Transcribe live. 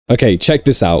Okay, check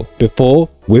this out. Before,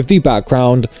 with the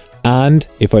background, and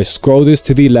if I scroll this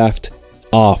to the left,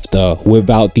 after,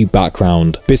 without the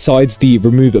background. Besides the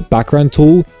remove background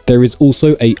tool, there is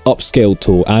also a upscale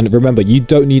tool, and remember, you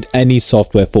don't need any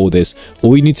software for this.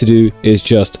 All you need to do is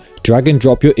just drag and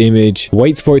drop your image,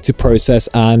 wait for it to process,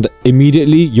 and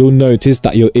immediately you'll notice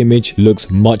that your image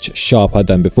looks much sharper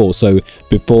than before. So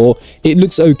before, it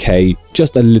looks okay,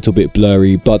 just a little bit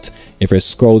blurry, but if I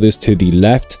scroll this to the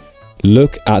left,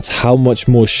 look at how much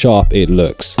more sharp it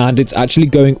looks, and it's actually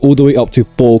going all the way up to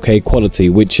 4K quality,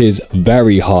 which is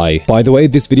very high. By the way,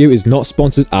 this video is not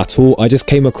sponsored at all. I just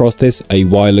came across this a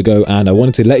while ago and I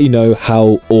wanted to let you know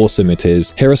how awesome it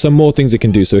is. Here are some more things it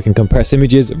can do. So it can compress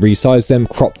images, resize them,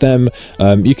 crop them.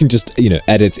 You can just,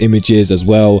 edit images as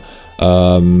well.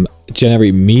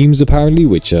 Generate memes apparently,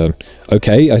 which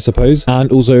okay, I suppose, and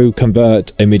also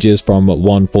convert images from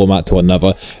one format to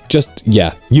another. Just,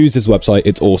 yeah, use this website,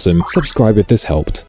 it's awesome. Subscribe if this helped.